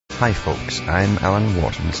Hi folks, I'm Alan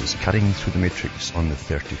Watt and this is Cutting Through the Matrix on the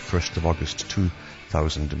 31st of August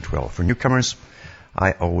 2012. For newcomers,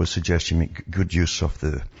 I always suggest you make good use of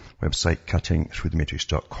the website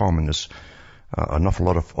cuttingthroughthematrix.com, and there's an awful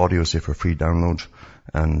lot of audios there for free download,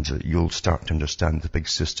 and you'll start to understand the big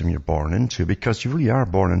system you're born into, because you really are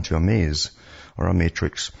born into a maze or a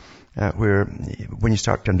matrix where when you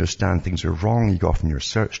start to understand things are wrong, you go off on your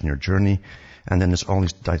search and your journey. And then there's all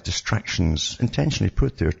these distractions intentionally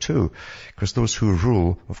put there too, because those who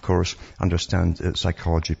rule, of course, understand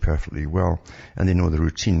psychology perfectly well, and they know the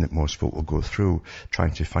routine that most folk will go through,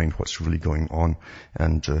 trying to find what's really going on,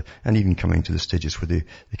 and even coming to the stages where they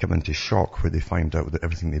come into shock, where they find out that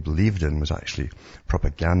everything they believed in was actually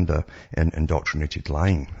propaganda and indoctrinated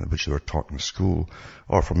lying, which they were taught in school,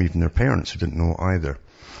 or from even their parents who didn't know either.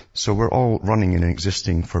 So we're all running and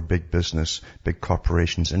existing for big business, big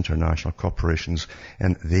corporations, international corporations,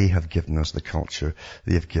 and they have given us the culture,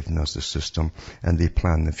 they have given us the system, and they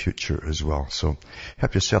plan the future as well. So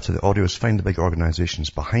help yourself to the audios, find the big organizations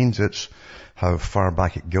behind it, how far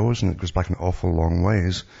back it goes, and it goes back an awful long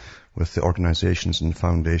ways with the organizations and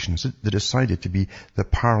foundations that decided to be the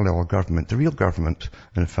parallel government, the real government,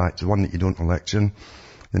 in fact, the one that you don't elect in,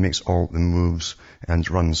 that makes all the moves and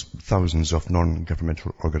runs thousands of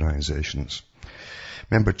non-governmental organizations.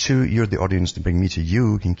 Remember too, you're the audience to bring me to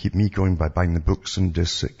you. You can keep me going by buying the books and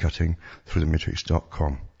discs at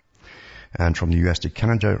cuttingthroughthematrix.com. And from the US to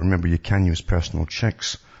Canada, remember you can use personal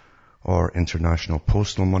checks or international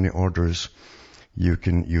postal money orders. You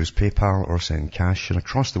can use PayPal or send cash. And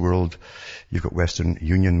across the world, you've got Western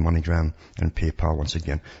Union, MoneyGram, and PayPal once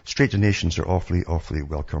again. Straight donations are awfully, awfully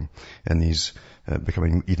welcome in these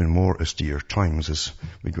becoming even more austere times as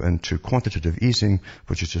we go into quantitative easing,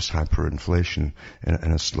 which is just hyperinflation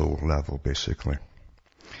in a slow level, basically.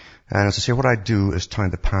 And as I say, what I do is tie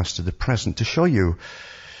the past to the present to show you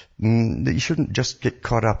that you shouldn't just get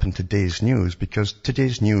caught up in today's news, because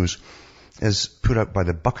today's news is put out by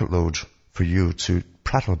the bucket load for you to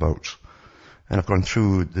prattle about. And I've gone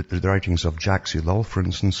through the writings of Jacques, for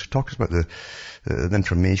instance, who talks about the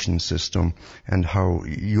information system and how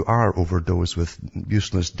you are overdosed with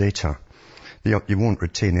useless data. You won't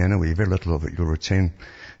retain anyway. Very little of it you'll retain.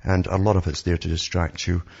 And a lot of it's there to distract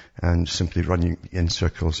you and simply run you in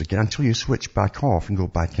circles again until you switch back off and go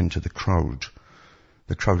back into the crowd.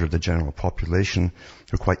 The crowd of the general population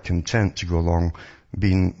who are quite content to go along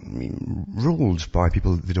being ruled by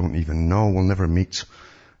people they don't even know, will never meet,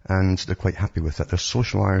 and they're quite happy with that. They're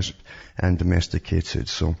socialized and domesticated.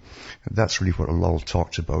 So that's really what Lowell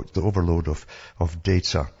talked about, the overload of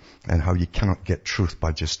data and how you cannot get truth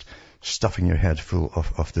by just stuffing your head full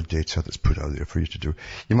of the data that's put out there for you to do.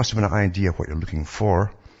 You must have an idea of what you're looking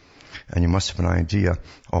for, and you must have an idea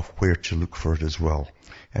of where to look for it as well,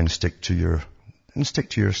 and stick to your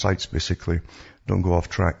sights, basically. Don't go off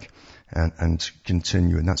track. And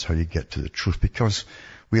continue, and that's how you get to the truth, because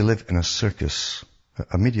we live in a circus,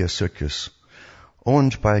 a media circus,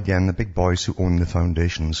 owned by, again, the big boys who own the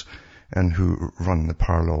foundations and who run the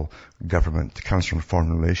parallel government, the Council on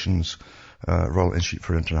Foreign Relations, Royal Institute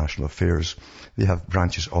for International Affairs. They have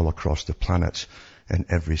branches all across the planet in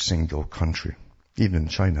every single country, even in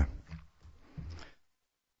China.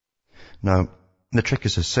 Now, the trick,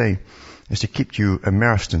 as I say, is to keep you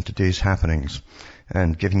immersed in today's happenings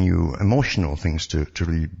and giving you emotional things to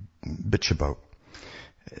really bitch about.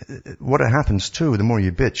 What happens too, the more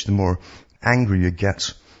you bitch, the more angry you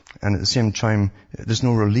get. And at the same time, there's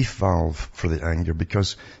no relief valve for the anger,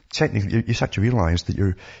 because technically you start to realize that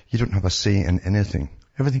you don't have a say in anything.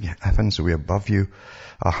 Everything happens way above you,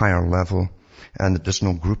 a higher level, and that there's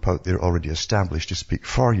no group out there already established to speak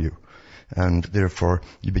for you. And therefore,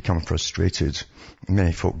 you become frustrated.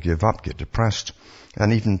 Many folk give up, get depressed,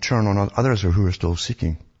 and even turn on others who are still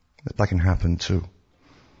seeking. That can happen too.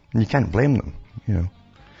 And you can't blame them, you know.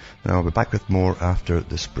 Now, I'll be back with more after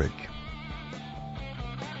this break.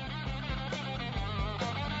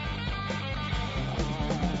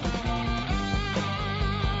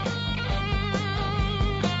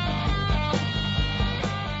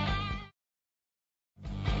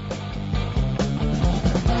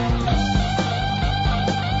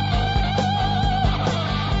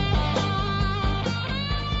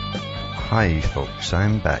 Hi folks,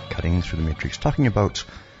 I'm back cutting through the matrix, talking about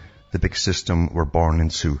the big system we're born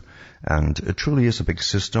into. And it truly is a big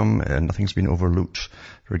system, and nothing's been overlooked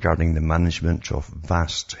regarding the management of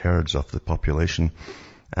vast herds of the population.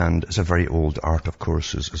 And it's a very old art, of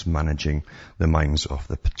course, is managing the minds of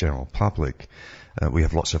the general public. We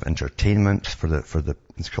have lots of entertainment for the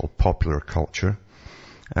it's called popular culture.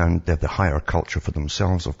 And they have the higher culture for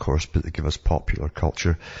themselves, of course, but they give us popular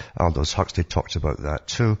culture. Aldous Huxley talks about that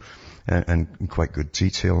too, and in quite good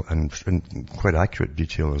detail and quite accurate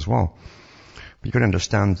detail as well. But you've got to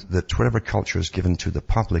understand that whatever culture is given to the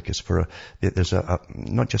public is there's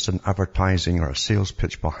not just an advertising or a sales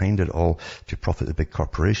pitch behind it all to profit the big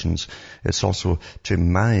corporations. It's also to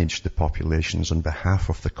manage the populations on behalf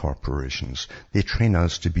of the corporations. They train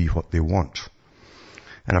us to be what they want.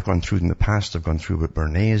 And I've gone through in the past, I've gone through with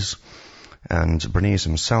Bernays, and Bernays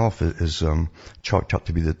himself is chalked up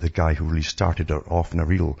to be the guy who really started it off in a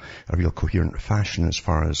real coherent fashion as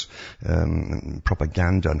far as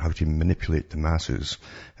propaganda and how to manipulate the masses,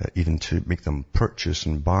 even to make them purchase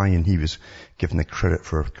and buy. And he was given the credit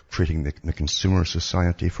for creating the consumer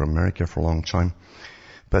society for America for a long time.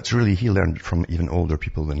 But really he learned it from even older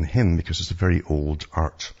people than him, because it's a very old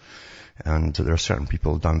art. And there are certain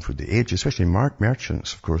people down through the ages, especially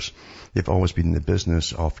merchants, of course. They've always been in the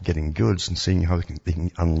business of getting goods and seeing how they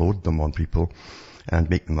can unload them on people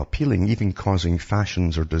and make them appealing, even causing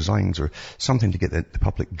fashions or designs or something to get the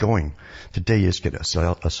public going. Today is get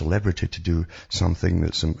a celebrity to do something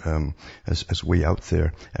that's way out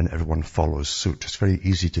there, and everyone follows suit. It's very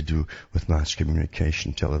easy to do with mass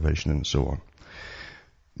communication, television, and so on.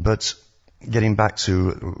 But getting back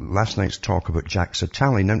to last night's talk about Jacques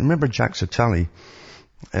Attali. Now remember, Jacques Attali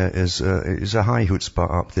is a high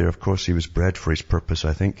chutzpah up there. Of course, he was bred for his purpose,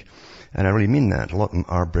 I think. And I really mean that. A lot of them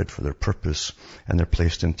are bred for their purpose, and they're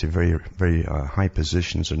placed into very, very high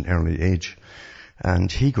positions at an early age.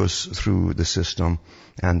 And he goes through the system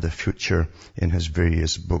and the future in his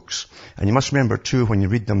various books. And you must remember too, when you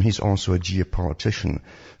read them, he's also a geopolitician.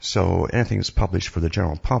 So anything that's published for the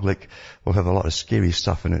general public will have a lot of scary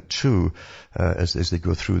stuff in it too, as they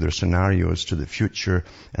go through their scenarios to the future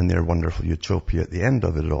and their wonderful utopia at the end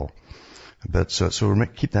of it all. But so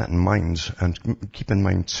keep that in mind, and keep in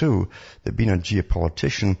mind too that being a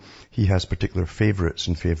geopolitician, he has particular favorites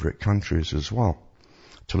in favorite countries as well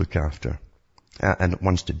to look after. And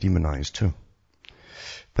wants to demonize too.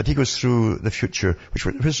 But he goes through the future, which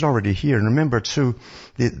is already here. And remember too,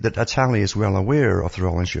 that Attali is well aware of the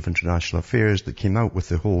Royal Institute of International Affairs that came out with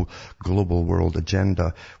the whole global world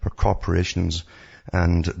agenda, where corporations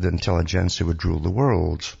and the intelligentsia would rule the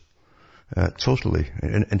world, totally,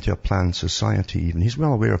 into a planned society even. He's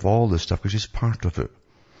well aware of all this stuff because he's part of it.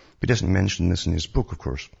 But he doesn't mention this in his book, of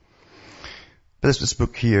course. But this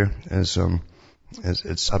book here is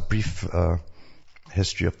it's a brief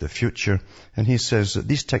history of the future. And he says that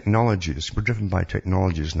these technologies, we're driven by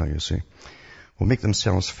technologies now, you see, will make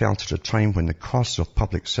themselves felt at a time when the costs of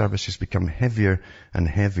public services become heavier and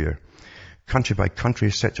heavier. Country by country,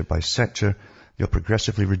 sector by sector, they'll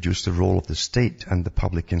progressively reduce the role of the state and the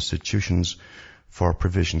public institutions for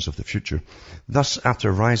provisions of the future. Thus, after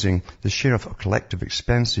rising, the share of collective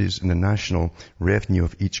expenses in the national revenue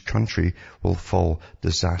of each country will fall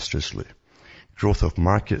disastrously. Growth of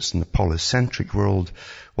markets in the polycentric world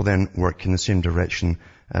will then work in the same direction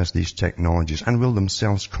as these technologies, and will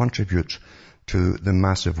themselves contribute to the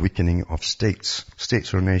massive weakening of states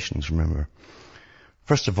or nations, remember.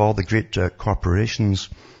 First of all, the great corporations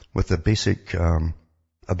with a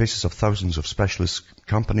basis of thousands of specialist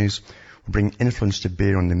companies will bring influence to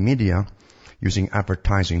bear on the media, using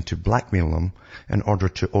advertising to blackmail them in order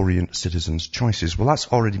to orient citizens' choices. Well, that's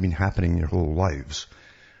already been happening your whole lives,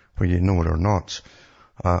 whether you know it or not.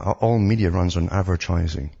 All media runs on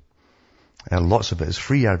advertising. Lots of it is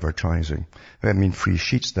free advertising. I mean, free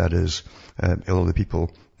sheets, that is. All the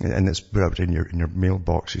people, and it's put out in your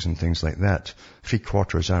mailboxes and things like that.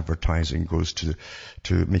 3/4 advertising goes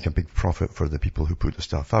to make a big profit for the people who put the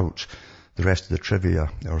stuff out. The rest of the trivia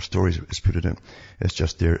or stories is put in it. It's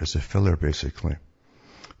just there as a filler, basically.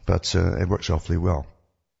 But it works awfully well.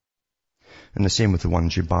 And the same with the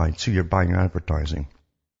ones you buy too. You're buying advertising.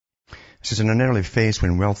 It says, in an early phase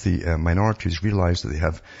when wealthy minorities realize that they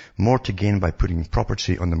have more to gain by putting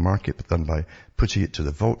property on the market than by putting it to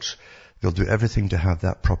the votes, they'll do everything to have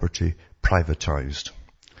that property privatized.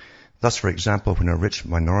 Thus, for example, when a rich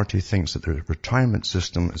minority thinks that their retirement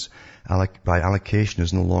system by allocation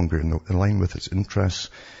is no longer in line with its interests,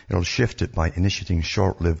 it'll shift it by initiating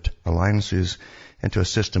short-lived alliances into a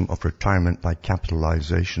system of retirement by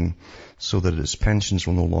capitalization, so that its pensions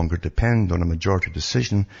will no longer depend on a majority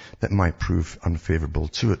decision that might prove unfavorable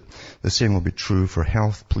to it. The same will be true for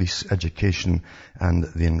health, police, education, and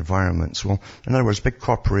the environment. So, in other words, big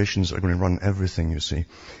corporations are going to run everything, you see,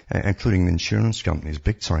 including the insurance companies,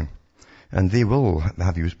 big time. And they will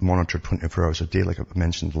have you monitored 24 hours a day, like I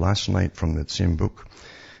mentioned last night from the same book.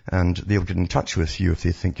 And they'll get in touch with you if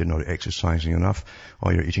they think you're not exercising enough,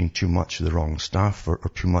 or you're eating too much of the wrong stuff, or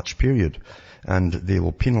too much, period. And they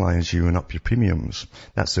will penalize you and up your premiums.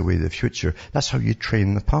 That's the way of the future. That's how you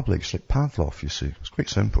train the public. It's like Pavlov, you see. It's quite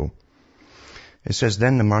simple. It says,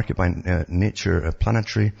 then the market by nature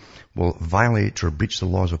planetary will violate or breach the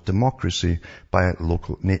laws of democracy by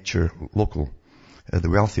local. The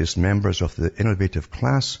wealthiest members of the innovative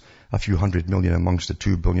class, a few 100 million amongst the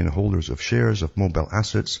 2 billion holders of shares of mobile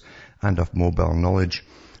assets and of mobile knowledge,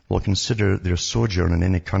 will consider their sojourn in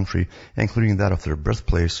any country, including that of their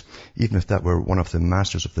birthplace, even if that were one of the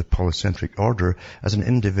masters of the polycentric order, as an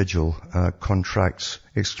individual contracts,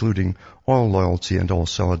 excluding all loyalty and all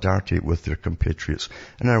solidarity with their compatriots.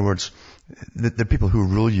 In other words, the people who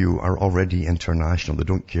rule you are already international. They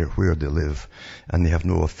don't care where they live, and they have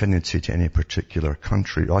no affinity to any particular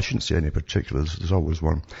country. I shouldn't say any particular, there's always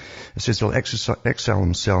one. It says they'll exile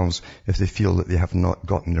themselves if they feel that they have not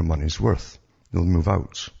gotten their money's worth. They'll move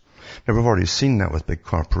out. Now, we've already seen that with big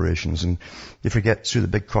corporations, and you forget too, the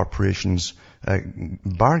big corporations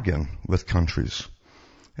bargain with countries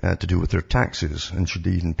to do with their taxes, and should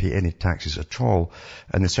they even pay any taxes at all,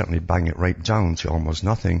 and they certainly bang it right down to almost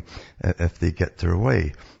nothing if they get their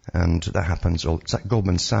way. And that happens.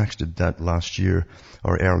 Goldman Sachs did that last year,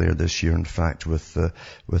 or earlier this year, in fact, with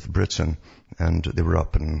Britain. And they were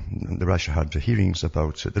up and they actually had hearings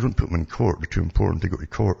about it. They don't put them in court. They're too important to go to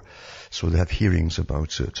court. So they have hearings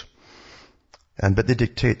about it. But they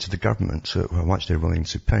dictate to the government how much they're willing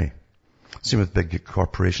to pay. Same with big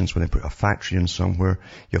corporations. When they put a factory in somewhere,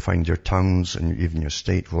 you'll find your towns and even your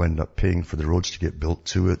state will end up paying for the roads to get built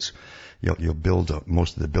to it. You'll build up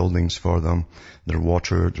most of the buildings for them. Their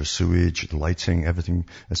water, their sewage, the lighting, everything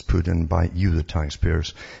is put in by you, the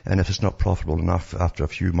taxpayers. And if it's not profitable enough after a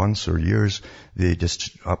few months or years, they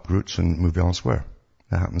just uproot and move elsewhere.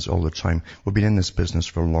 That happens all the time. We've been in this business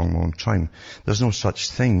for a long, long time. There's no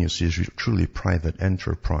such thing, you see, as truly private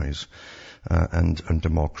enterprise and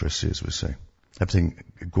democracy, as we say. Everything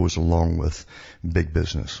goes along with big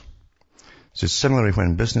business. So similarly,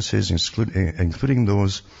 when businesses, including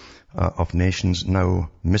those of nations now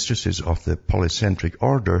mistresses of the polycentric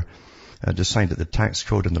order, decide that the tax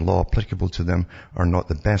code and the law applicable to them are not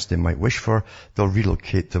the best they might wish for, they'll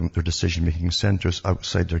relocate their decision-making centres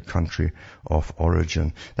outside their country of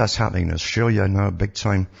origin. That's happening in Australia now, big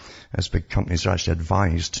time, as big companies are actually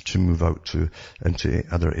advised to move out into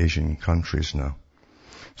other Asian countries now.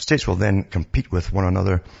 States will then compete with one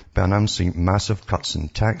another by announcing massive cuts in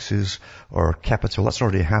taxes or capital. That's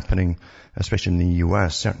already happening, especially in the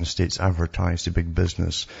US. Certain states advertise to big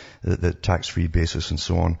business the tax-free basis and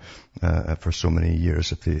so on for so many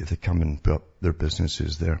years if they come and put up their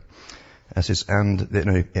businesses there. And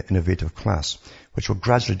the innovative class, which will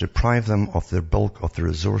gradually deprive them of their bulk of the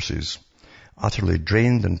resources. Utterly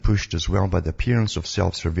drained and pushed as well by the appearance of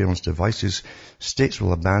self-surveillance devices, states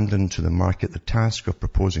will abandon to the market the task of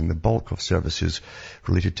proposing the bulk of services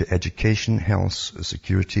related to education, health,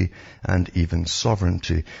 security, and even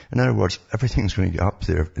sovereignty. In other words, everything's going to get up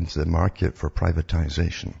there into the market for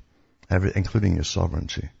privatization, including your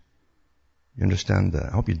sovereignty. You understand that?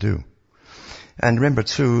 I hope you do. And remember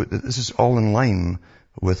too, that this is all in line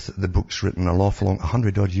with the books written an awful long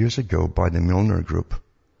 100-odd years ago by the Milner Group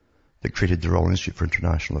that created the Royal Institute for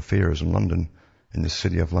International Affairs in London, in the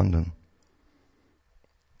city of London.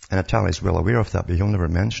 And Attali is well aware of that, but he'll never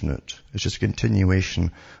mention it. It's just a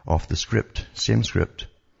continuation of the script, same script.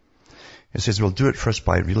 It says we'll do it first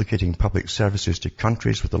by relocating public services to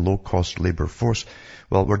countries with a low-cost labour force.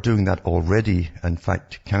 Well, we're doing that already. In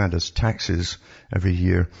fact, Canada's taxes every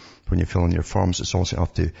year, when you fill in your forms, it's also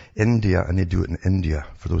off to India, and they do it in India,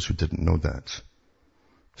 for those who didn't know that.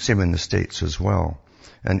 Same in the States as well.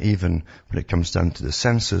 And even when it comes down to the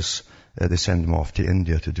census, they send them off to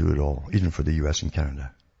India to do it all, even for the US and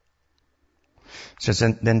Canada. It says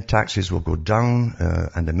then taxes will go down,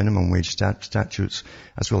 and the minimum wage statutes,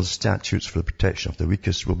 as well as statutes for the protection of the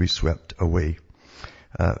weakest, will be swept away.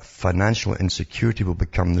 Financial insecurity will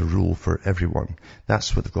become the rule for everyone.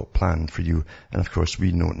 That's what they've got planned for you. And of course,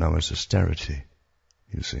 we know it now as austerity,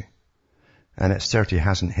 you see. And austerity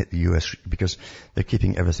hasn't hit the US because they're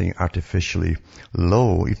keeping everything artificially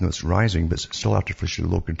low, even though it's rising, but it's still artificially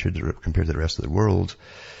low compared to the rest of the world,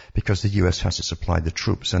 because the US has to supply the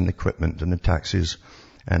troops and the equipment and the taxes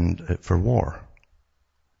and for war.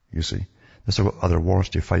 You see, there's still other wars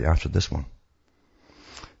to fight after this one.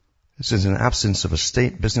 It says in the absence of a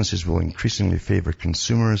state, businesses will increasingly favor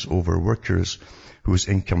consumers over workers whose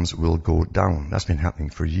incomes will go down. That's been happening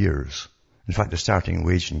for years. In fact, the starting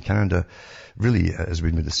wage in Canada really has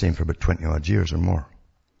been the same for about 20 odd years or more.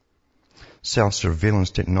 Self-surveillance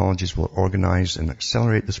technologies will organize and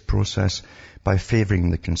accelerate this process by favoring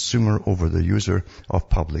the consumer over the user of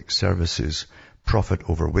public services, profit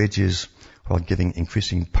over wages, while giving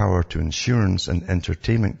increasing power to insurance and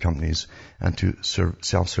entertainment companies and to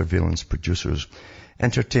self-surveillance producers.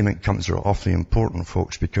 Entertainment companies are awfully important,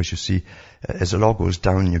 folks, because you see, as it all goes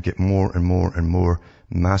down, you get more and more and more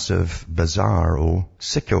massive, bizarre,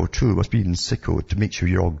 sicko too, must be even sicko to make sure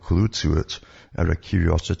you're all glued to it out of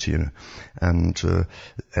curiosity, and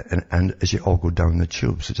as you all go down the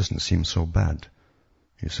tubes, it doesn't seem so bad,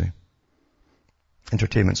 you see.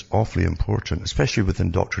 Entertainment's awfully important, especially with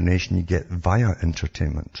indoctrination you get via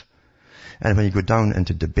entertainment. And when you go down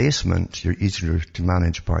into debasement, you're easier to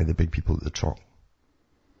manage by the big people at the top.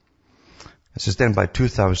 It says then by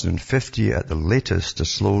 2050 at the latest, a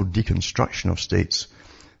slow deconstruction of states,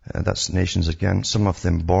 that's nations again, some of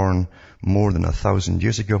them born more than 1,000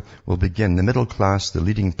 years ago, will begin. The middle class, the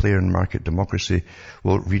leading player in market democracy,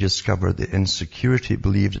 will rediscover the insecurity it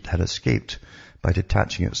believed it had escaped by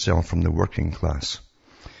detaching itself from the working class.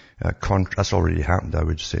 That's already happened, I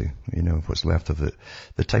would say. What's left of it.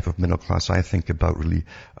 The type of middle class I think about really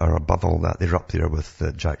are above all that. They're up there with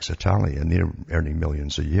Jacques Attali, and they're earning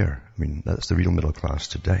millions a year. I mean, that's the real middle class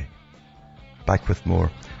today. Back with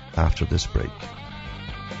more after this break.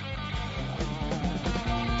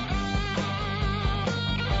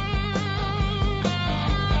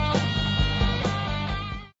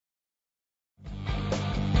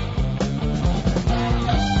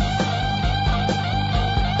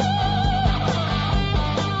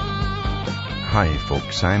 Hi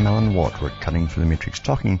folks, I'm Alan Watt. We're cutting through the matrix,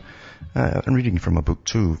 talking and reading from a book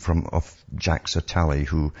too of Jacques Attali,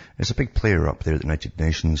 who is a big player up there at the United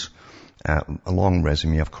Nations. A long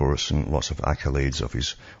resume, of course, and lots of accolades of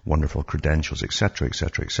his wonderful credentials, etc.,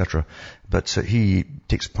 etc., etc. But he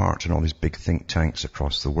takes part in all these big think tanks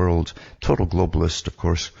across the world. Total globalist, of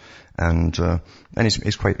course, and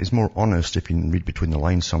he's more honest if you can read between the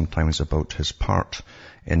lines sometimes about his part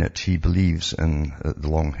in it. He believes in the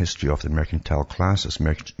long history of the mercantile class as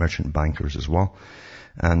merchant bankers as well,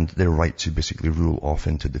 and their right to basically rule off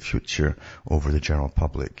into the future over the general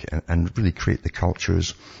public and really create the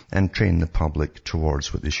cultures and train the public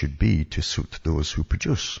towards what they should be to suit those who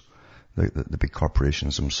produce, the big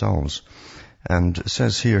corporations themselves. And it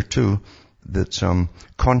says here too that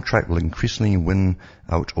contract will increasingly win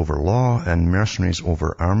out over law, and mercenaries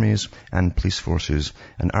over armies and police forces,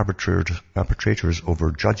 and arbitrators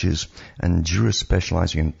over judges, and jurists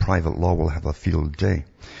specializing in private law will have a field day.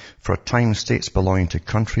 For a time, states belonging to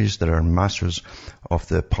countries that are masters of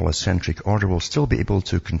the polycentric order will still be able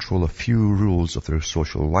to control a few rules of their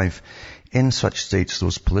social life. In such states,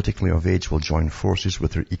 those politically of age will join forces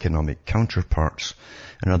with their economic counterparts.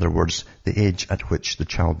 In other words, the age at which the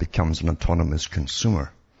child becomes an autonomous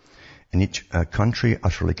consumer. In each country,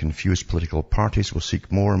 utterly confused political parties will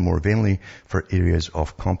seek more and more vainly for areas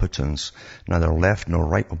of competence. Neither left nor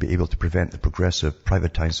right will be able to prevent the progressive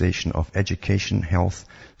privatization of education, health,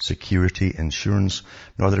 security, insurance,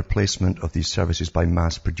 nor the replacement of these services by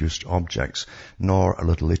mass-produced objects, nor, a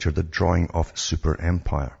little later, the drawing of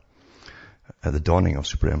super-empire. The dawning of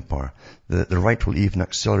super-empire. The right will even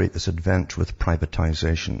accelerate this advent with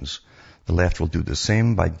privatizations. The left will do the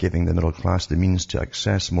same by giving the middle class the means to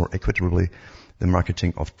access more equitably the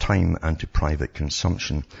marketing of time and to private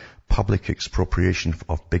consumption. Public expropriation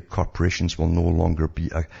of big corporations will no longer be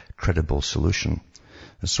a credible solution.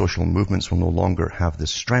 The social movements will no longer have the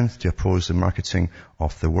strength to oppose the marketing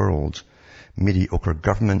of the world. Mediocre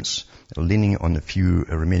governments, leaning on the few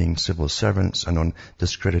remaining civil servants and on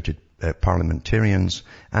discredited parliamentarians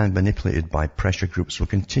and manipulated by pressure groups, will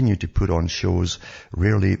continue to put on shows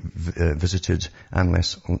rarely visited and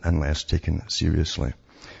less taken seriously.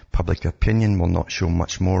 Public opinion will not show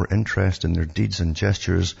much more interest in their deeds and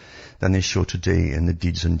gestures than they show today in the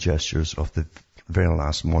deeds and gestures of the very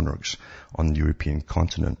last monarchs on the European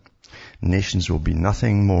continent. Nations will be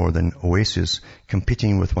nothing more than oases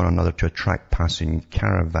competing with one another to attract passing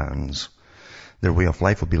caravans. Their way of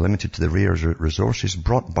life will be limited to the rare resources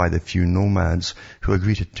brought by the few nomads who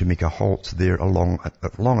agree to make a halt there long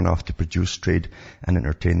enough to produce, trade, and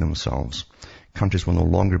entertain themselves. Countries will no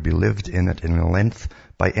longer be lived in at any length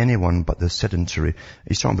by anyone but the sedentary.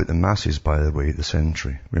 He's talking about the masses, by the way, the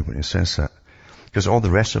sedentary, when he says that. Because all the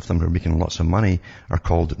rest of them who are making lots of money are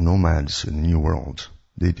called nomads in the New World.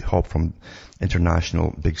 They hop from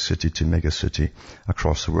international big city to mega city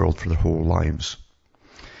across the world for their whole lives.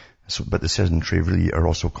 But the sedentary really are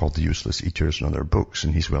also called the useless eaters in other books,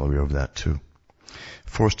 and he's well aware of that too.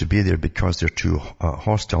 Forced to be there because they're too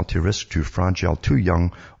hostile to risk, too fragile, too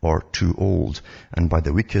young, or too old. And by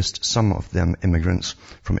the weakest, some of them immigrants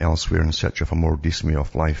from elsewhere in search of a more decent way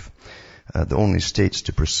of life. The only states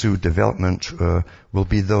to pursue development will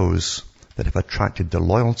be those that have attracted the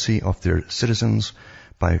loyalty of their citizens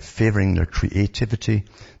by favoring their creativity,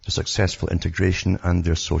 their successful integration, and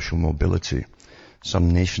their social mobility.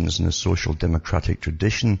 Some nations in the social democratic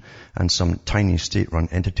tradition and some tiny state-run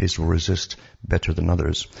entities will resist better than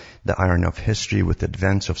others. The irony of history with the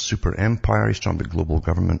advance of super empires, talking about global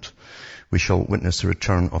government, we shall witness the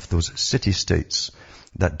return of those city-states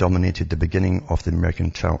that dominated the beginning of the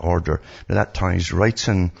mercantile order. Now that ties right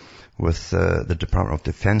in with the Department of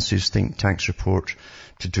Defense's think tank's report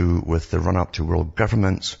to do with the run-up to world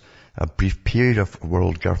government, a brief period of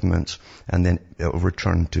world government, and then it'll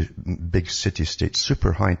return to big city-states,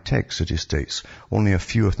 super high-tech city-states, only a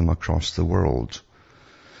few of them across the world.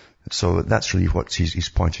 So that's really what he's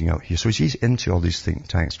pointing out here. So he's into all these think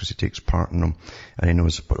tanks because he takes part in them, and he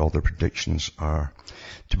knows what all their predictions are.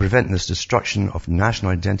 To prevent this destruction of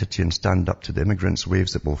national identity and stand up to the immigrants'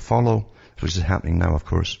 waves that will follow, which is happening now, of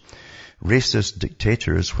course, racist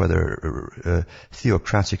dictators, whether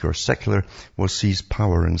theocratic or secular, will seize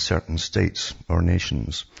power in certain states or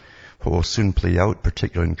nations. What will soon play out,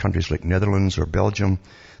 particularly in countries like Netherlands or Belgium,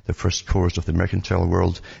 the first cores of the mercantile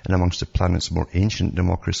world, and amongst the planet's more ancient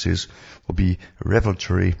democracies, will be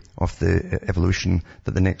revelatory of the evolution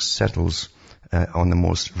that the next settles on the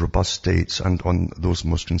most robust states and on those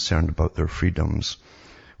most concerned about their freedoms.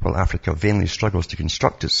 While Africa vainly struggles to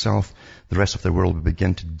construct itself, the rest of the world will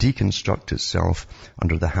begin to deconstruct itself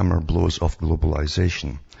under the hammer blows of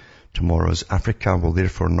globalization. Tomorrow's Africa will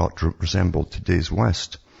therefore not resemble today's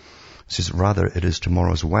West. It says rather it is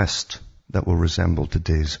tomorrow's West that will resemble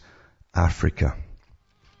today's Africa.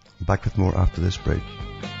 Back with more after this break.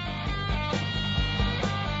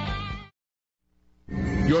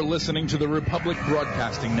 You're listening to the Republic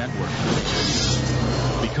Broadcasting Network.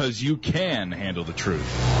 Because you can handle the truth.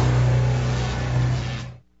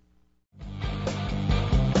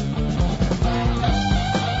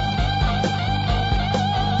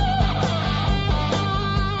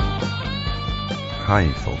 Hi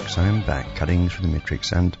folks, I am back cutting through the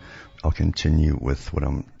matrix, and I'll continue with what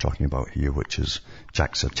I'm talking about here, which is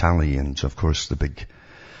Jacques Attali and of course the big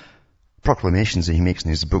proclamations that he makes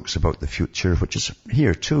in his books about the future, which is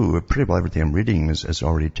here too. Pretty well everything I'm reading is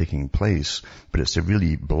already taking place, but it's to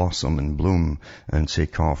really blossom and bloom and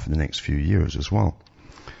take off in the next few years as well.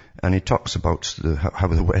 And he talks about how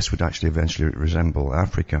the West would actually eventually resemble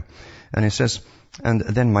Africa. And he says, and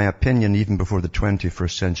then my opinion, even before the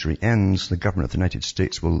 21st century ends, the government of the United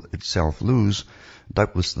States will itself lose,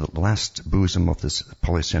 doubtless the last bosom of this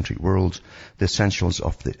polycentric world, the essentials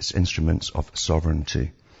of its instruments of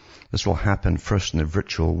sovereignty. This will happen first in the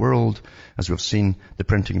virtual world. As we've seen, the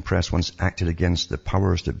printing press once acted against the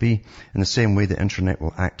powers that be. In the same way, the internet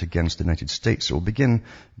will act against the United States. It will begin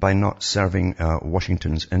by not serving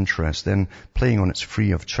Washington's interests, then playing on its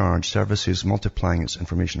free of charge services, multiplying its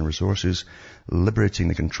information resources, liberating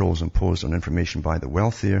the controls imposed on information by the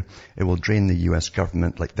wealthier. It will drain the U.S.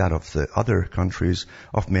 government, like that of the other countries,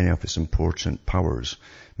 of many of its important powers.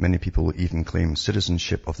 Many people will even claim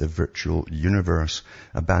citizenship of the virtual universe,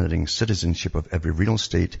 abandoning citizenship of every real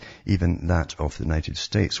state, even that of the United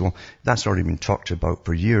States. Well, that's already been talked about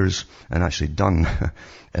for years and actually done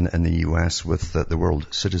in the US with the World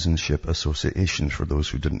Citizenship Association, for those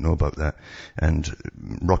who didn't know about that. And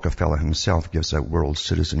Rockefeller himself gives out World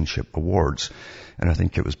Citizenship Awards. And I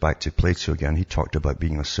think it was back to Plato again. He talked about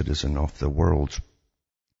being a citizen of the world.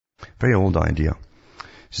 Very old idea.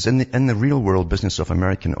 It says, in the real world, business of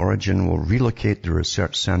American origin will relocate their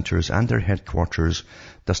research centers and their headquarters,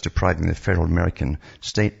 thus depriving the federal American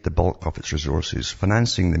state the bulk of its resources.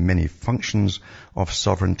 Financing the many functions of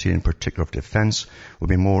sovereignty, in particular of defense, will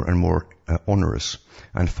be more and more onerous.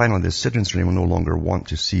 And finally, the citizenry will no longer want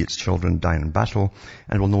to see its children die in battle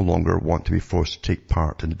and will no longer want to be forced to take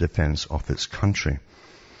part in the defense of its country.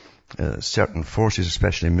 Certain forces,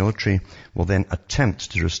 especially military, will then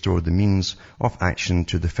attempt to restore the means of action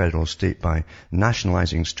to the federal state by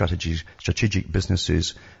nationalizing strategic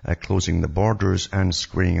businesses, closing the borders, and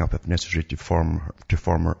squaring up if necessary to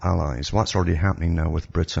former allies. Well, that's already happening now with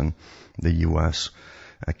Britain, the US,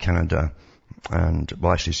 Canada, and,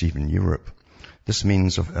 well, actually it's even Europe. This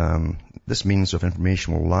means of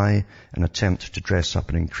information will lie and attempt to dress up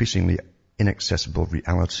an increasingly inaccessible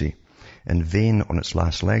reality. In vain, on its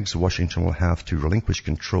last legs, Washington will have to relinquish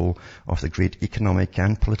control of the great economic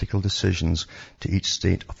and political decisions to each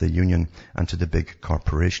state of the Union and to the big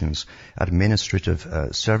corporations. Administrative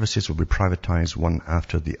services will be privatized one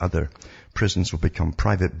after the other. Prisons will become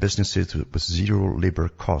private businesses with zero labor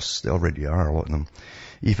costs. They already are, a lot of them.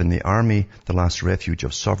 Even the army, the last refuge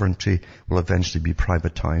of sovereignty, will eventually be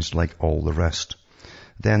privatized like all the rest.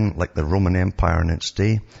 Then, like the Roman Empire in its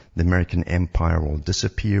day, the American Empire will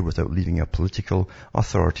disappear without leaving a political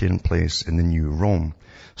authority in place in the new Rome.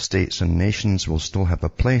 States and nations will still have a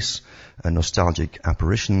place, nostalgic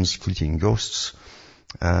apparitions, fleeting ghosts,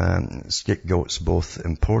 scapegoats both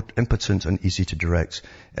impotent and easy to direct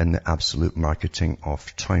in the absolute marketing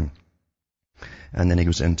of time. And then he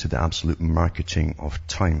goes into the absolute marketing of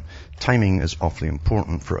time. Timing is awfully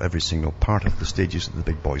important for every single part of the stages of the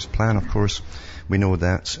big boys plan, of course. We know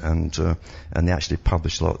that, and they actually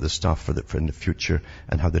publish a lot of this stuff for in the future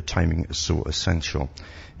and how the timing is so essential.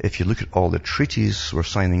 If you look at all the treaties we're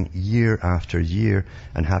signing year after year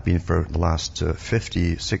and have been for the last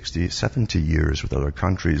 50, 60, 70 years with other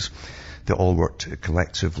countries, they all worked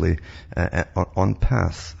collectively on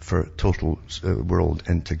path for total world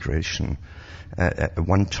integration. At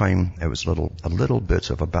one time, it was a little bit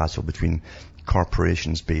of a battle between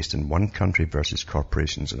corporations based in one country versus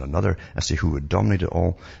corporations in another as to who would dominate it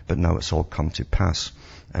all, but now it's all come to pass.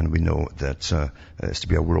 And we know that it's to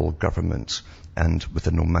be a world government and with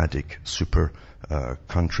the nomadic super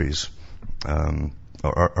countries,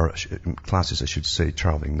 or classes, I should say,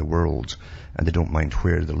 traveling the world. And they don't mind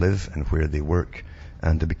where they live and where they work.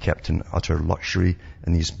 And they'll be kept in utter luxury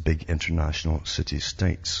in these big international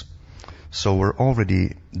city-states. So we're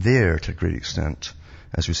already there to a great extent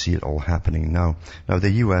as we see it all happening now. Now the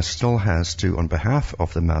US still has to, on behalf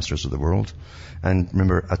of the masters of the world, and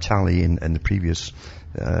remember Attali in the previous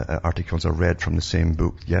articles I read from the same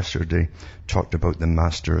book yesterday talked about the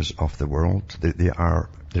masters of the world.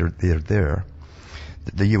 They're there.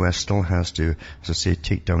 The US still has to, as I say,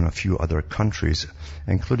 take down a few other countries,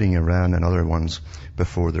 including Iran and other ones,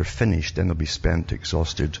 before they're finished. Then they'll be spent,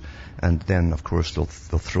 exhausted, and then, of course, they'll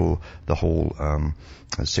throw the whole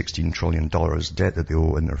 $16 trillion debt that they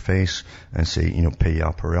owe in their face and say, pay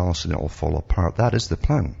up or else, and it'll fall apart. That is the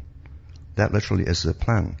plan. That literally is the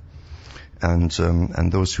plan. And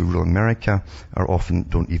those who rule America are often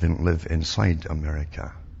don't even live inside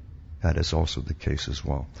America. That is also the case as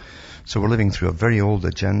well. So we're living through a very old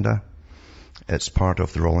agenda. It's part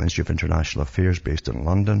of the Royal Institute of International Affairs based in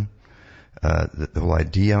London. The whole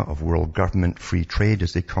idea of world government, free trade,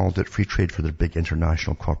 as they called it, free trade for the big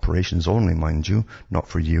international corporations only, mind you, not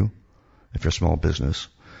for you, if you're a small business,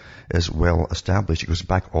 is well established. It goes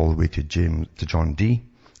back all the way to John Dee.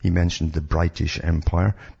 He mentioned the British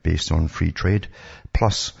Empire based on free trade,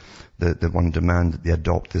 plus the one demand that they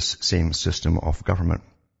adopt this same system of government,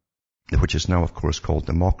 which is now, of course, called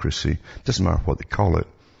democracy. Doesn't matter what they call it.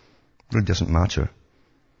 It really doesn't matter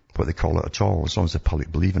what they call it at all, as long as the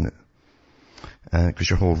public believe in it. Because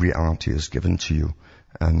your whole reality is given to you.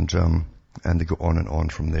 And they go on and on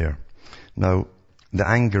from there. Now, the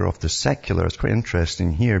anger of the secular is quite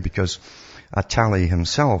interesting here, because Attali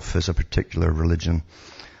himself is a particular religion.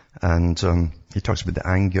 And he talks about the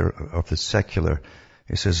anger of the secular.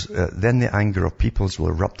 He says, then the anger of peoples will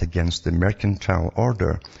erupt against the mercantile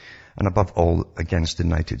order, and above all against the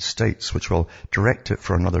United States, which will direct it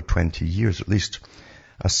for another 20 years at least.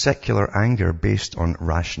 A secular anger based on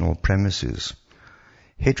rational premises.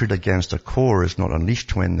 Hatred against a core is not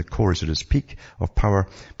unleashed when the core is at its peak of power,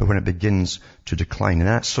 but when it begins to decline. And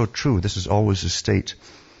that's so true. This is always the state.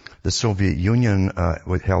 The Soviet Union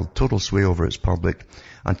held total sway over its public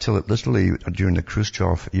until it literally, during the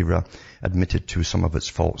Khrushchev era, admitted to some of its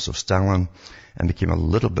faults of Stalin and became a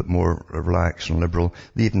little bit more relaxed and liberal.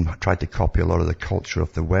 They even tried to copy a lot of the culture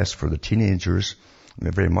of the West for the teenagers.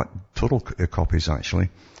 Very much total copies, actually.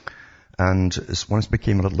 And once it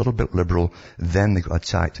became a little bit liberal, then they got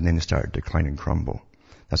attacked and then they started to decline and crumble.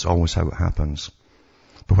 That's always how it happens.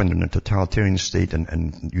 But when they're in a totalitarian state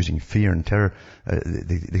and using fear and terror,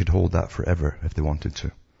 they could hold that forever if they wanted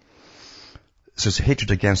to. So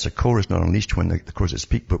hatred against a core is not unleashed when the core is at its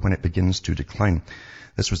peak, but when it begins to decline.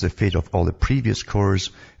 This was the fate of all the previous cores.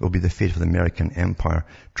 It will be the fate of the American Empire.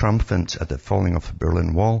 Triumphant at the falling of the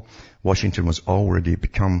Berlin Wall, Washington had already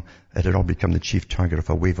become the chief target of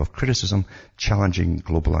a wave of criticism, challenging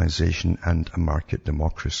globalization and a market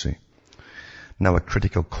democracy. Now a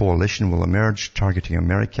critical coalition will emerge, targeting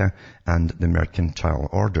America and the mercantile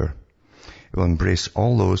order. It will embrace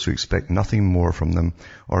all those who expect nothing more from them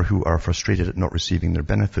or who are frustrated at not receiving their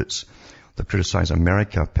benefits. They criticize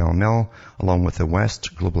America pell-mell, along with the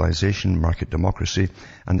West, globalization, market democracy,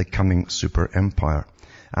 and the coming super empire.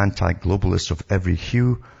 Anti-globalists of every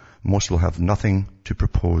hue, most will have nothing to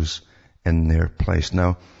propose in their place.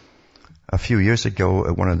 Now, a few years ago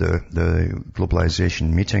at one of the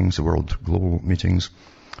globalization meetings, the world global meetings,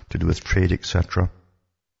 to do with trade, etc.,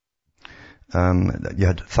 you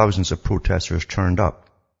had thousands of protesters turned up.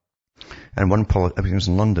 And I think it was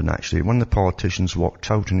in London actually, one of the politicians walked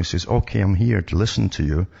out and he says, okay, I'm here to listen to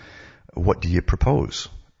you. What do you propose?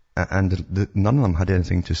 And none of them had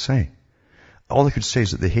anything to say. All they could say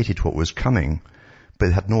is that they hated what was coming, but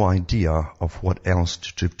they had no idea of what else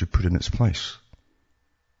to put in its place.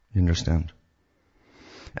 You understand?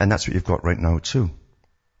 And that's what you've got right now too.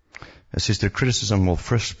 It says their criticism will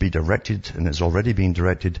first be directed, and is already being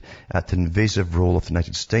directed, at the invasive role of the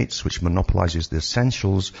United States, which monopolizes the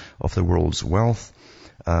essentials of the world's wealth,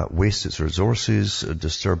 wastes its resources,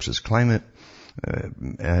 disturbs its climate.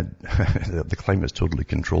 The climate is totally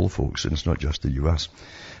controlled, folks, and it's not just the US.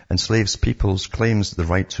 Enslaves peoples, claims the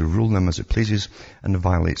right to rule them as it pleases, and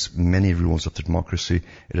violates many rules of the democracy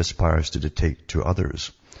it aspires to dictate to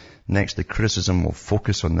others. Next, the criticism will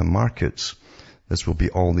focus on the markets. This will be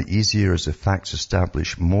all the easier as the facts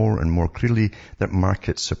establish more and more clearly that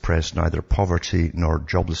markets suppress neither poverty nor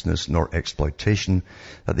joblessness nor exploitation,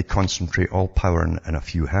 that they concentrate all power in a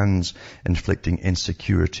few hands, inflicting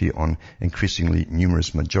insecurity on increasingly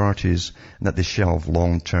numerous majorities, and that they shelve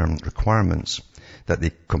long-term requirements, that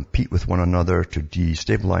they compete with one another to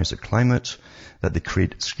destabilize the climate, that they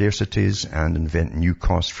create scarcities and invent new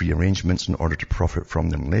cost-free arrangements in order to profit from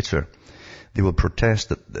them later. They will protest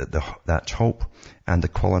that hope and the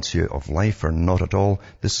quality of life are not at all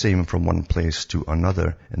the same from one place to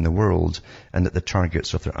another in the world, and that the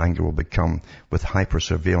targets of their anger will become, with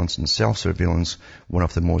hyper-surveillance and self-surveillance, one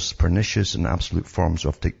of the most pernicious and absolute forms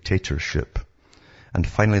of dictatorship. And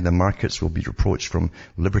finally, the markets will be reproached from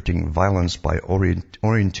liberating violence by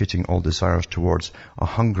orientating all desires towards a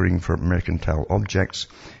hungering for mercantile objects,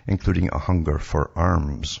 including a hunger for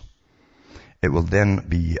arms. It will then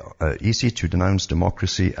be easy to denounce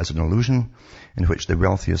democracy as an illusion in which the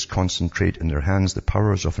wealthiest concentrate in their hands the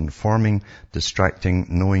powers of informing, distracting,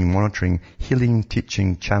 knowing, monitoring, healing,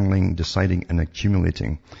 teaching, channeling, deciding, and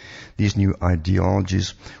accumulating. These new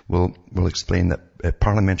ideologies will explain that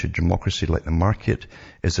parliamentary democracy, like the market,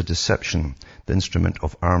 is a deception, the instrument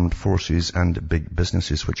of armed forces and big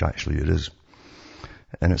businesses, which actually it is.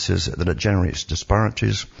 And it says that it generates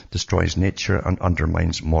disparities, destroys nature, and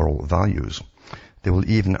undermines moral values. They will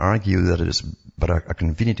even argue that it is but a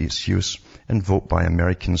convenient excuse invoked by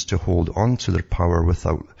Americans to hold on to their power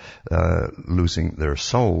without losing their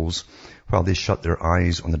souls, while they shut their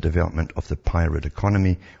eyes on the development of the pirate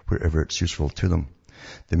economy wherever it's useful to them.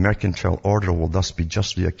 The mercantile order will thus be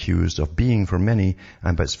justly accused of being, for many,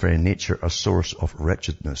 and by its very nature, a source of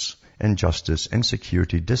wretchedness, injustice,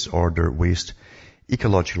 insecurity, disorder, waste,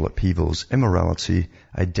 ecological upheavals, immorality,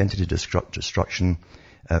 identity destruction,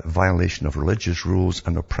 violation of religious rules,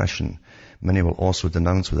 and oppression. Many will also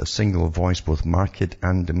denounce with a single voice both market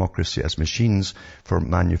and democracy as machines for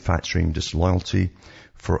manufacturing disloyalty,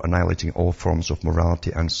 for annihilating all forms of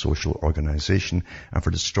morality and social organization, and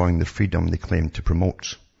for destroying the freedom they claim to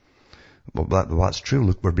promote. Well, that's true.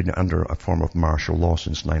 Look, we've been under a form of martial law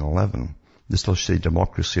since 9/11. They still say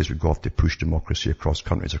democracy as we go off to push democracy across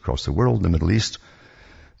countries across the world, in the Middle East,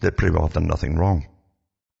 that pretty well have done nothing wrong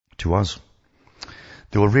to us.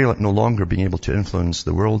 They will rail at no longer being able to influence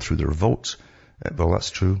the world through their votes. Well, that's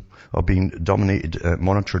true. Of being dominated,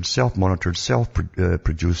 monitored, self-monitored,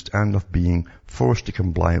 self-produced, and of being forced to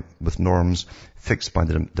comply with norms fixed by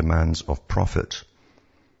the demands of profit.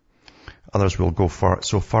 Others will go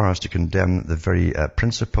so far as to condemn the very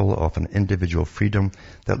principle of an individual freedom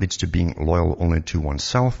that leads to being loyal only to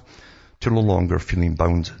oneself, to no longer feeling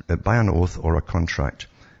bound by an oath or a contract.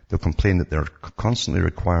 They'll complain that they're constantly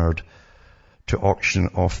required to auction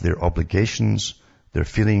off their obligations, their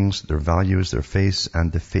feelings, their values, their faith,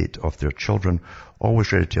 and the fate of their children,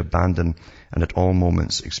 always ready to abandon and at all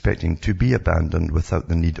moments expecting to be abandoned without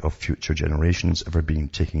the need of future generations ever being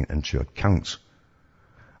taken into account.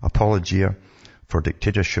 Apologia for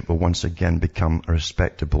dictatorship will once again become a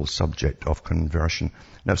respectable subject of conversion.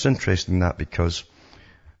 Now it's interesting that because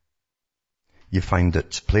you find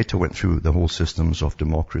that Plato went through the whole systems of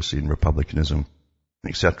democracy and republicanism,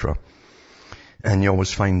 etc. And you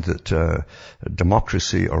always find that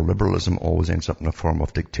democracy or liberalism always ends up in a form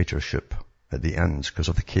of dictatorship at the end because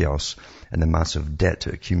of the chaos and the massive debt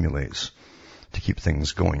it accumulates to keep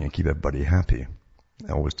things going and keep everybody happy. It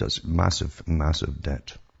always does. Massive, massive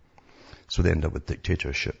debt. So they end up with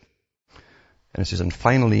dictatorship. And it says, and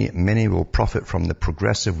finally, many will profit from the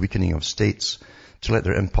progressive weakening of states to let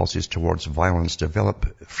their impulses towards violence develop,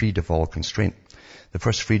 freed of all constraint. The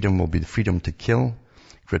first freedom will be the freedom to kill,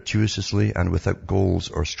 gratuitously and without goals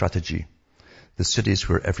or strategy. The cities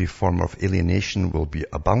where every form of alienation will be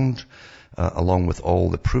abound, along with all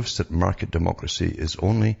the proofs that market democracy is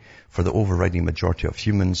only, for the overriding majority of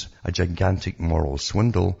humans, a gigantic moral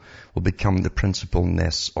swindle, will become the principal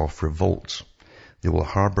nests of revolt. They will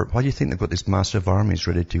harbor, why do you think they've got these massive armies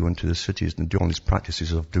ready to go into the cities and do all these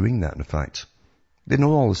practices of doing that, in fact? They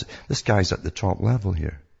know all this. This guy's at the top level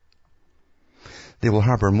here. They will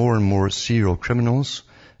harbor more and more serial criminals,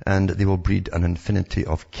 and they will breed an infinity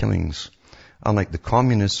of killings. Unlike the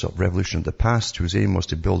communists of revolution of the past, whose aim was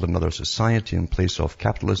to build another society in place of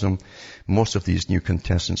capitalism, most of these new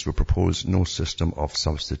contestants will propose no system of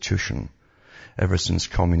substitution. Ever since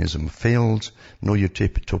communism failed, no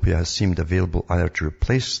utopia has seemed available either to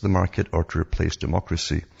replace the market or to replace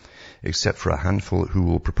democracy, except for a handful who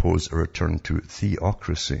will propose a return to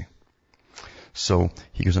theocracy. So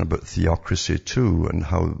he goes on about theocracy too, and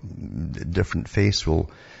how different faiths will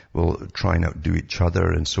try and outdo each other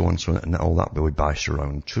and so on, and all that will be bashed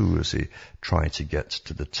around too as they try to get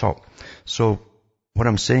to the top. So what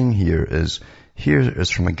I'm saying here is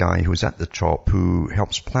from a guy who's at the top who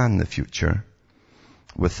helps plan the future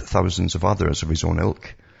with thousands of others of his own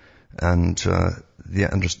ilk. And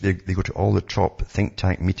they go to all the top think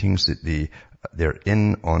tank meetings that they're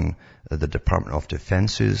in on the Department of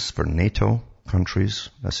Defenses for NATO countries.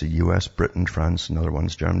 That's the US, Britain, France, and other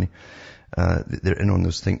ones, Germany. They're in on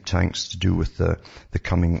those think tanks to do with the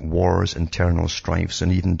coming wars, internal strifes,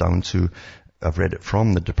 and even down to, I've read it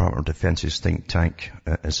from the Department of Defense's think tank,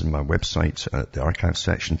 it's in my website, the archive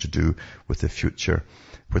section, to do with the future,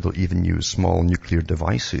 where they'll even use small nuclear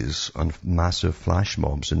devices on massive flash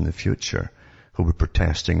mobs in the future who will be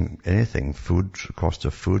protesting anything, food, cost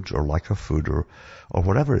of food, or lack of food, or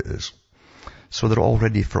whatever it is. So they're all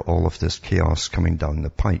ready for all of this chaos coming down the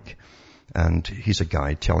pike. And he's a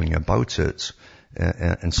guy telling about it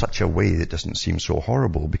in such a way that doesn't seem so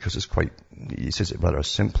horrible, because he says it rather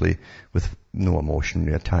simply with no emotion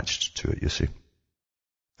attached to it, you see.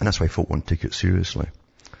 And that's why folk won't take it seriously.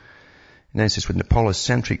 And then it says, when the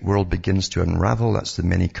polycentric world begins to unravel, that's the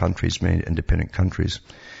many countries, many independent countries,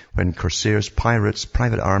 when corsairs, pirates,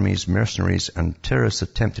 private armies, mercenaries, and terrorists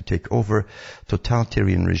attempt to take over,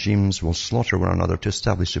 totalitarian regimes will slaughter one another to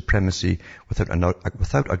establish supremacy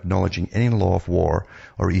without acknowledging any law of war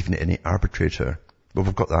or even any arbitrator. But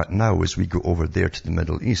we've got that now as we go over there to the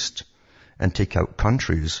Middle East and take out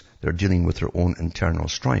countries that are dealing with their own internal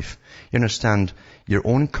strife. You understand, your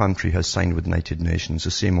own country has signed with the United Nations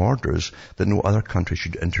the same orders that no other country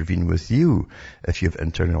should intervene with you if you have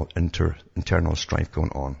internal strife going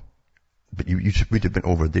on. But we'd have been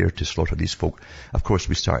over there to slaughter these folk. Of course,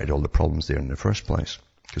 we started all the problems there in the first place,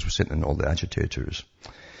 because we sent in all the agitators.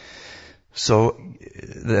 So,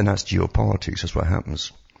 then that's geopolitics, that's what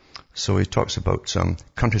happens. So he talks about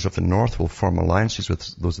countries of the north will form alliances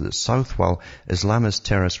with those of the south, while Islamist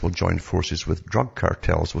terrorists will join forces with drug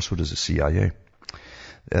cartels. Well, so does the CIA.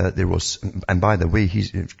 And by the way,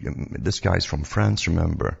 this guy's from France,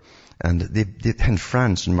 remember, and in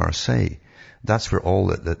France, in Marseille, that's where all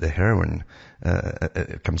the heroin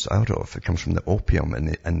comes out of. It comes from the opium,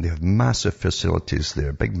 and they have massive facilities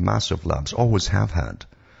there, big massive labs, always have had,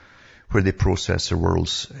 where they process the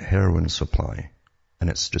world's heroin supply. And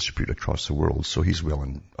it's distributed across the world, so he's well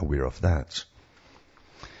aware of that.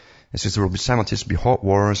 It says there will be simultaneously hot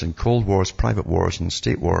wars and cold wars, private wars and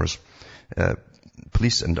state wars.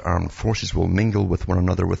 Police and armed forces will mingle with one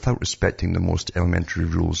another without respecting the most elementary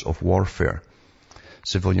rules of warfare.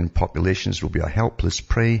 Civilian populations will be a helpless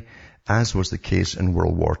prey, as was the case in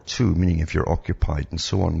World War II, meaning if you're occupied and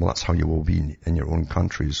so on. Well, that's how you will be in your own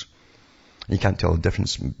countries. You can't tell the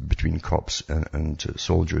difference between cops and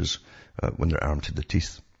soldiers when they're armed to the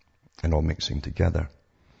teeth and all mixing together.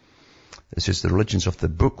 It says the religions of the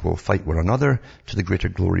book will fight one another to the greater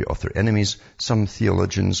glory of their enemies. Some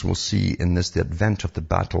theologians will see in this the advent of the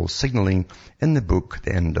battle, signaling in the book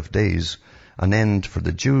the end of days, an end for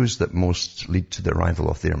the Jews that most lead to the arrival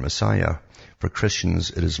of their Messiah. For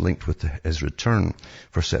Christians, it is linked with his return.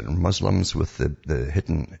 For certain Muslims, with the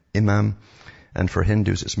hidden Imam. And for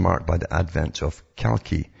Hindus, it's marked by the advent of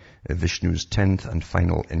Kalki, Vishnu's 10th and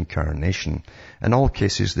final incarnation. In all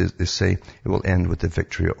cases, they say it will end with the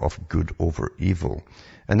victory of good over evil.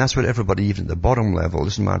 And that's what everybody, even at the bottom level, it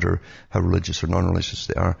doesn't matter how religious or non-religious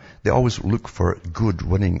they are, they always look for good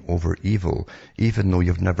winning over evil, even though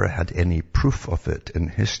you've never had any proof of it in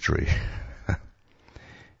history.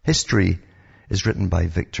 History is written by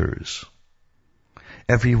victors.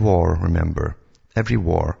 Every war, remember, Every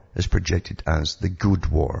war is projected as the good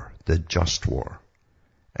war, the just war.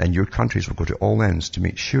 And your countries will go to all ends to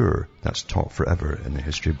make sure that's taught forever in the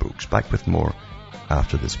history books. Back with more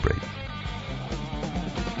after this break.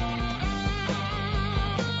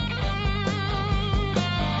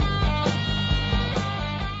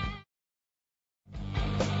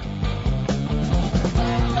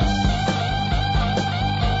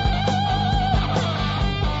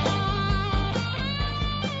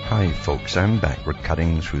 Hi folks, I'm back. We're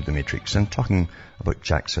cutting through the matrix and talking about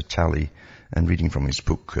Jacques Attali and reading from his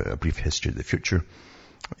book, A Brief History of the Future.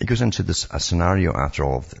 He goes into a scenario, after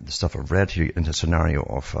all of the stuff I've read here, into a scenario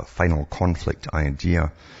of a final conflict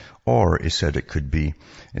idea, or he said it could be,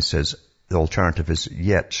 it says, the alternative is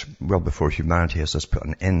yet, well before humanity has thus put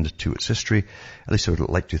an end to its history, at least I would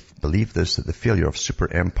like to believe this, that the failure of super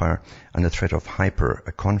empire and the threat of hyper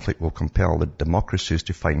a conflict will compel the democracies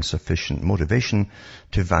to find sufficient motivation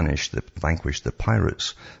to vanquish the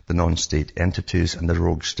pirates, the non-state entities and the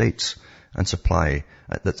rogue states, and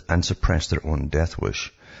suppress their own death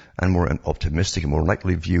wish. And more an optimistic and more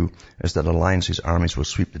likely view is that Alliance's armies will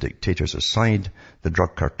sweep the dictators aside, the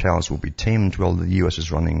drug cartels will be tamed while the US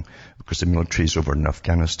is running, because the military is over in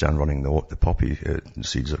Afghanistan running the poppy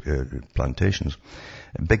seeds plantations.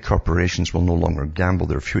 Big corporations will no longer gamble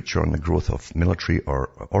their future on the growth of military or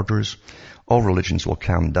orders. All religions will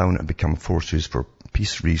calm down and become forces for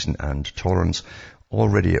peace, reason and tolerance.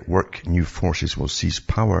 Already at work, new forces will seize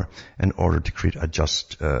power in order to create a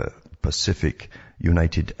just, pacific,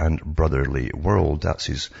 united and brotherly world. That's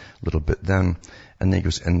his little bit then. And then he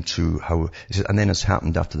goes into how, he says, and then as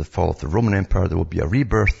happened after the fall of the Roman Empire, there will be a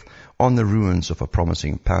rebirth on the ruins of a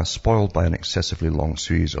promising past, spoiled by an excessively long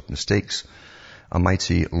series of mistakes, a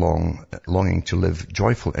mighty longing to live,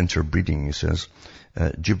 joyful interbreeding, he says,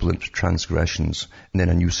 jubilant transgressions, and then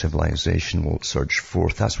a new civilization will surge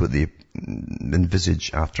forth. That's what they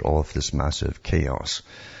envisage after all of this massive chaos.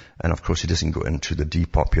 And of course he doesn't go into the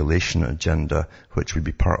depopulation agenda, which would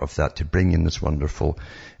be part of that, to bring in this wonderful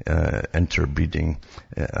interbreeding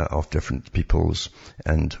of different peoples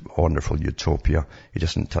and wonderful utopia. He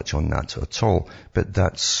doesn't touch on that at all. But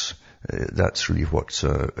that's really what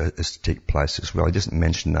is to take place as well. He doesn't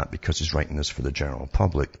mention that because he's writing this for the general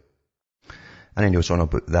public. And then he goes on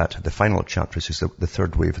about that. The final chapter is the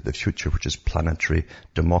third wave of the future, which is planetary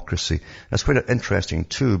democracy. That's quite interesting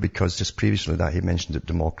too, because just previously that he mentioned that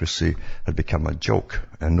democracy had become a joke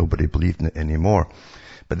and nobody believed in it anymore.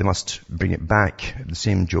 But they must bring it back, the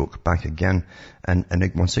same joke back again. And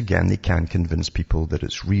once again, they can convince people that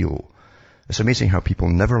it's real. It's amazing how people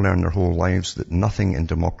never learn their whole lives that nothing in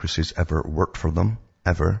democracies ever worked for them,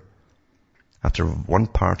 ever. After one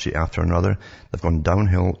party after another, they've gone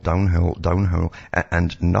downhill,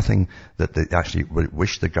 and nothing that they actually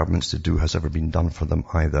wish the governments to do has ever been done for them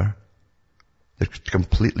either. They're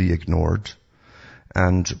completely ignored,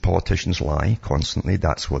 and politicians lie constantly.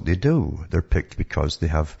 That's what they do. They're picked because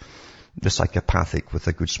they're psychopathic with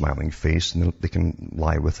a good smiling face, and they can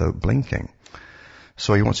lie without blinking.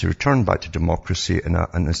 So he wants to return back to democracy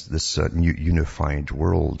and this new unified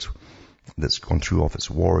world that's gone through all of its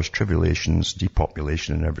wars, tribulations,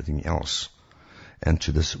 depopulation and everything else,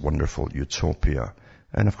 into this wonderful utopia.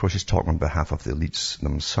 And of course he's talking on behalf of the elites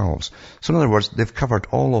themselves. So in other words, they've covered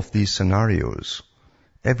all of these scenarios,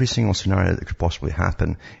 every single scenario that could possibly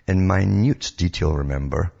happen in minute detail,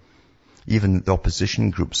 remember. Even the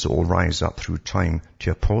opposition groups that will rise up through time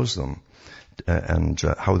to oppose them, and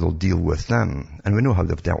how they'll deal with them. And we know how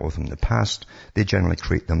they've dealt with them in the past. They generally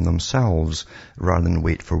create them themselves rather than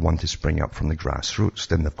wait for one to spring up from the grassroots.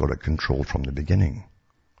 Then they've got it controlled from the beginning.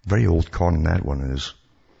 Very old con, that one is.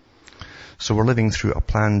 So we're living through a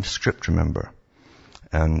planned script, remember.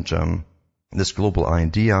 And this global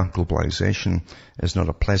idea, globalization, is not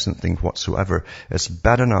a pleasant thing whatsoever. It's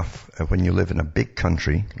bad enough when you live in a big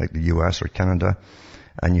country like the US or Canada,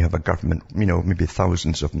 and you have a government, maybe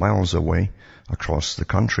thousands of miles away across the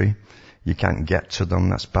country. You can't get to them.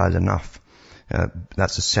 That's bad enough.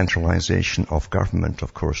 That's the centralization of government,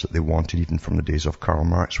 of course, that they wanted even from the days of Karl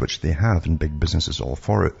Marx, which they have, and big business is all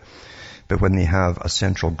for it. But when they have a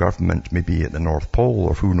central government, maybe at the North Pole,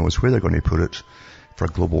 or who knows where they're going to put it, for a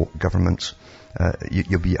global government,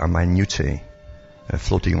 you'll be a minutiae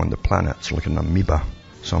floating on the planet, like an amoeba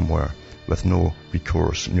somewhere, with no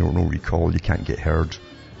recourse, no recall. You can't get heard,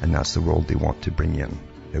 and that's the world they want to bring in.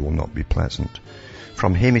 It will not be pleasant.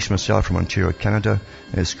 From Hamish myself from Ontario, Canada,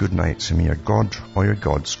 it's good night. So may your God or your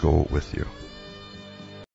gods go with you.